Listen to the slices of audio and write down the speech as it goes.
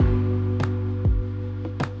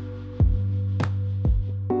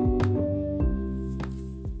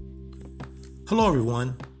Hello,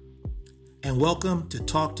 everyone, and welcome to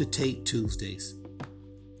Talk to Tate Tuesdays.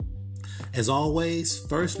 As always,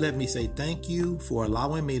 first let me say thank you for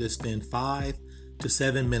allowing me to spend 5 to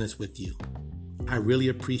 7 minutes with you. I really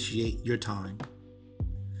appreciate your time.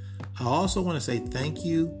 I also want to say thank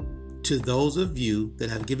you to those of you that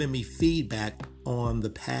have given me feedback on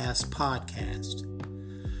the past podcast.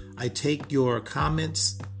 I take your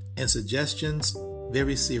comments and suggestions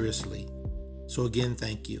very seriously. So again,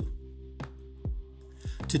 thank you.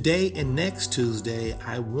 Today and next Tuesday,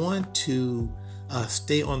 I want to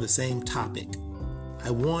stay on the same topic.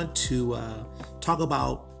 I want to talk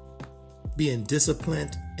about being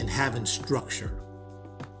disciplined and having structure.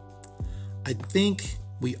 I think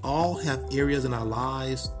we all have areas in our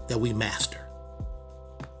lives that we master.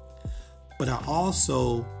 But I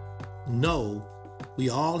also know we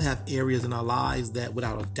all have areas in our lives that,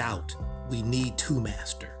 without a doubt, we need to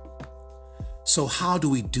master. So how do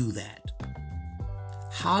we do that?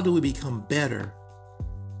 How do we become better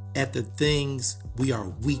at the things we are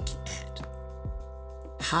weak at?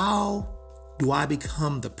 How do I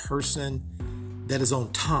become the person that is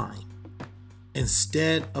on time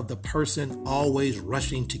instead of the person always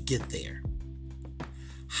rushing to get there?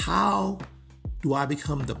 How do I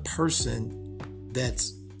become the person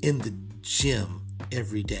that's in the gym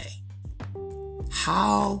every day?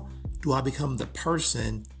 How do I become the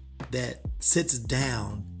person that sits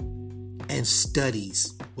down and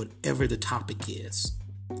studies whatever the topic is?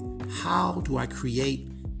 How do I create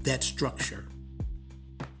that structure?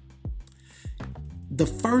 The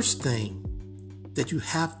first thing that you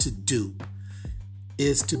have to do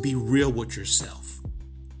is to be real with yourself.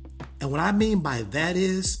 And what I mean by that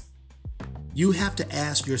is you have to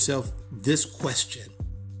ask yourself this question: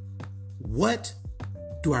 what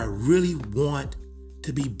do I really want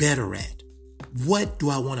to be better at? What do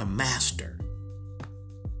I want to master?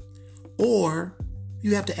 Or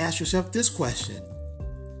you have to ask yourself this question: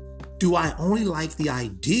 do I only like the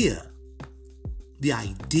idea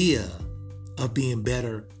of being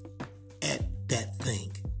better at that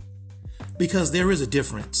thing? Because there is a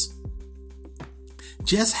difference.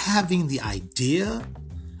 Just having the idea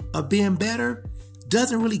of being better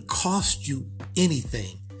doesn't really cost you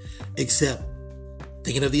anything except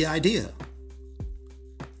thinking of the idea.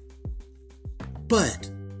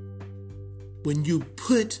 But when you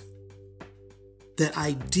put that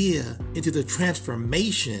idea into the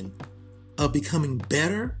transformation of becoming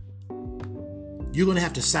better, you're going to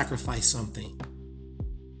have to sacrifice something.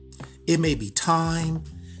 It may be time,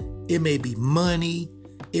 it may be money,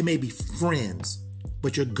 it may be friends,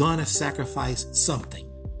 but you're going to sacrifice something.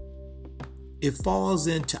 It falls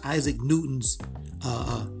into Isaac Newton's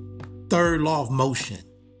third law of motion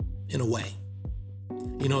in a way.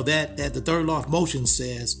 You know, that the third law of motion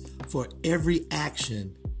says for every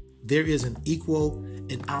action, there is an equal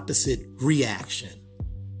and opposite reaction.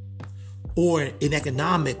 Or in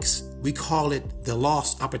economics, we call it the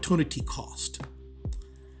lost opportunity cost.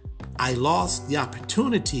 I lost the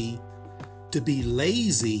opportunity to be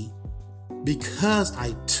lazy because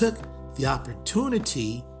I took the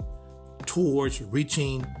opportunity towards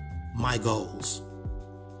reaching my goals.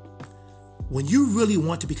 When you really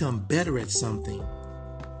want to become better at something,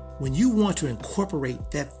 when you want to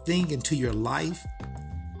incorporate that thing into your life,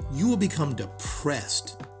 you will become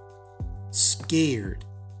depressed, scared,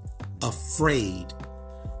 afraid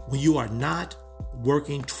when you are not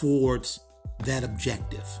working towards that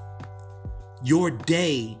objective. Your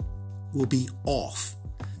day will be off.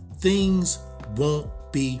 Things won't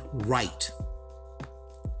be right.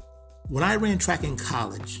 When I ran track in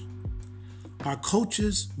college, our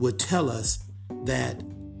coaches would tell us that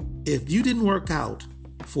if you didn't work out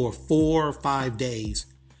for 4 or 5 days,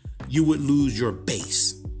 you would lose your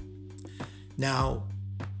base. Now,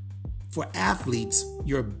 for athletes,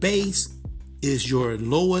 your base is your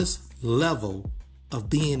lowest level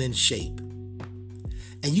of being in shape.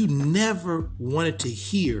 And you never wanted to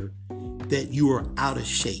hear that you were out of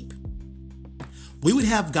shape. We would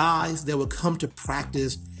have guys that would come to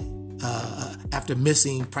practice after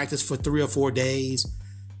missing practice for 3 or 4 days,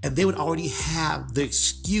 and they would already have the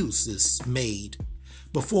excuses made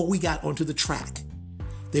before we got onto the track.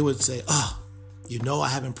 They would say, I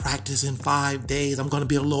haven't practiced in 5 days. I'm going to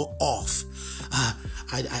be a little off.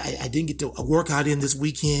 I didn't get to work out in this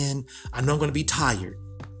weekend. I know I'm going to be tired.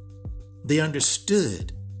 They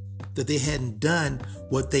understood that they hadn't done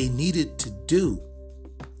what they needed to do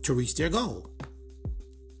to reach their goal.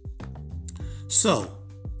 So,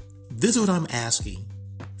 this is what I'm asking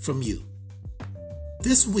from you.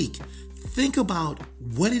 This week, think about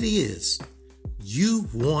what it is you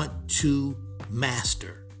want to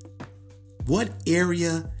master. What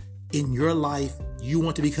area in your life you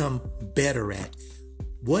want to become better at?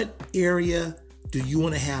 What area do you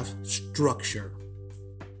want to have structure?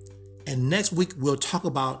 And next week, we'll talk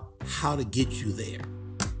about how to get you there.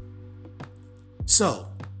 So,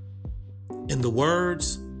 in the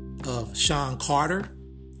words of Sean Carter,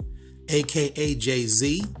 aka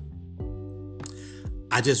Jay-Z,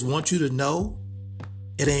 I just want you to know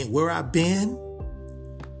it ain't where I've been,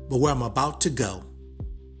 but where I'm about to go.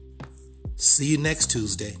 See you next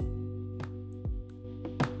Tuesday.